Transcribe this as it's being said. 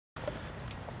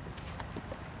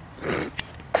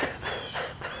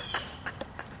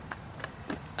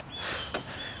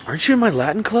Aren't you in my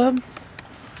Latin club?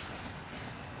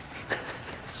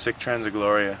 Sic Transa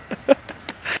Gloria.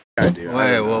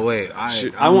 Wait.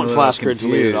 I want Flasker to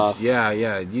lead it off. Yeah.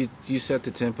 You set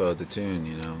the tempo of the tune,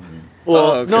 you know. And,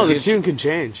 well, no, the tune can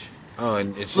change. Oh,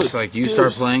 and it's just like you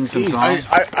start playing some songs?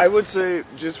 I would say,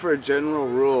 just for a general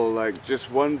rule, like, just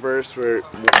one verse with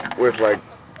like,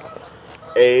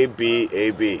 A, B,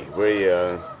 A, B,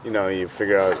 where you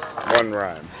figure out one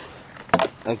rhyme.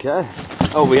 Okay.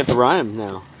 Oh, we have to rhyme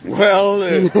now. Well,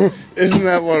 isn't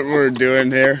that what we're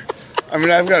doing here? I mean,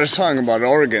 I've got a song about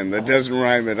Oregon that doesn't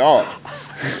rhyme at all.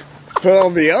 But all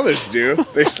the others do.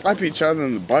 They slap each other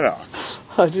in the buttocks.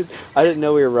 I didn't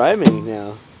know we were rhyming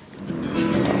now.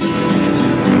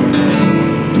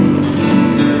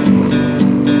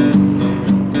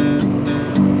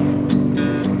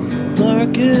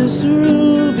 Marcus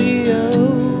Rubio,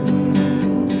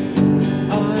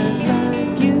 I'd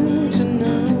like you to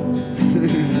know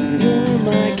you're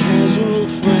my casual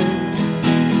friend.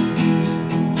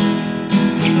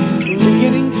 From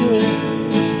beginning to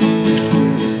end,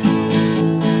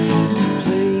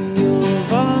 playing your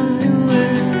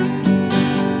violin,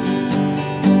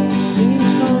 singing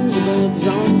songs about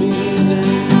zombies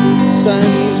and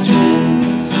Siamese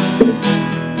twins.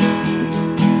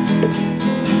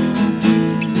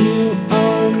 You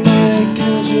are my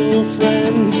casual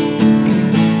friend.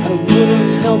 I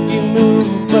wouldn't help you move,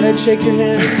 but I'd shake your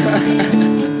hand.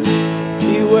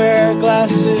 You wear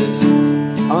glasses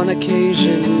on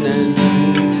occasion, and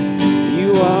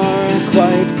you are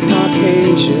quite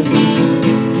Caucasian.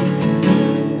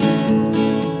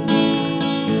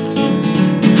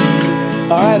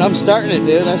 Alright, I'm starting it,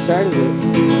 dude. I started it.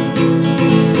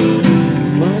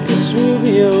 Marcus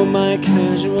Rubio, my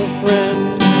casual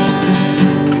friend.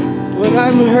 When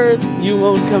I'm hurt, you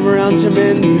won't come around to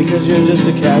mend because you're just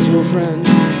a casual friend.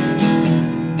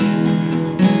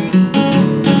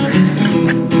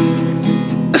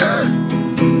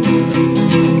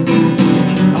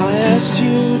 I asked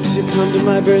you to come to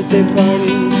my birthday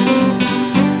party.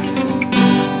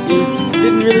 You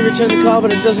didn't really return the call,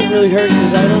 but it doesn't really hurt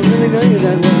because I don't really know you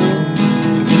that well.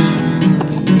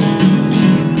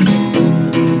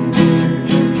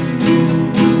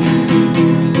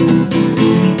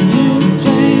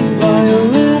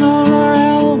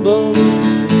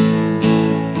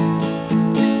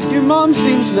 Mom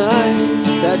seems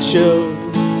nice at shows.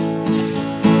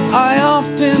 I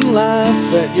often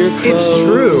laugh at your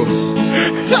clothes. It's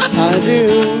true. I do.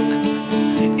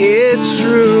 It's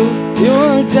true.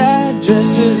 Your dad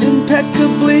dresses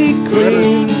impeccably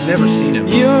clean. Never seen him.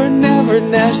 You're never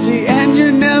nasty and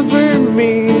you're never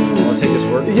mean. I'll take his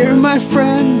word for it. You're my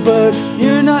friend, but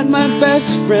you're not my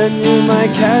best friend. You're my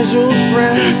casual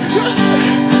friend.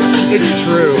 It's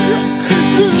true.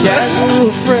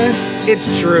 Casual friend. It's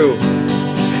true.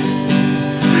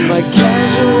 My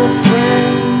casual friend.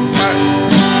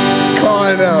 Call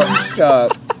it out.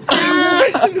 Stop.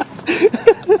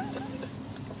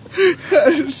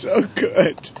 That is so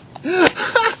good.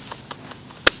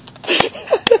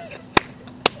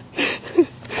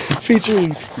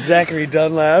 Featuring Zachary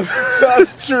Dunlap.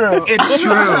 That's true. It's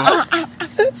true.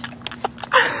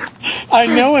 I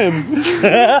know him.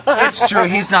 It's true.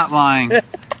 He's not lying.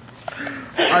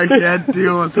 I can't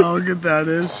deal with how good that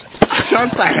is.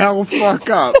 Shut the hell fuck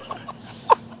up.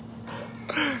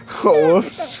 Oh,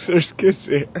 whoops. There's kids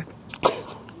here.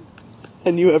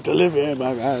 And you have to live here,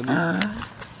 my man.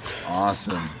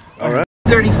 Awesome. All right.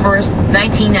 31st,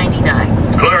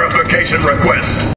 1999. Clarification request.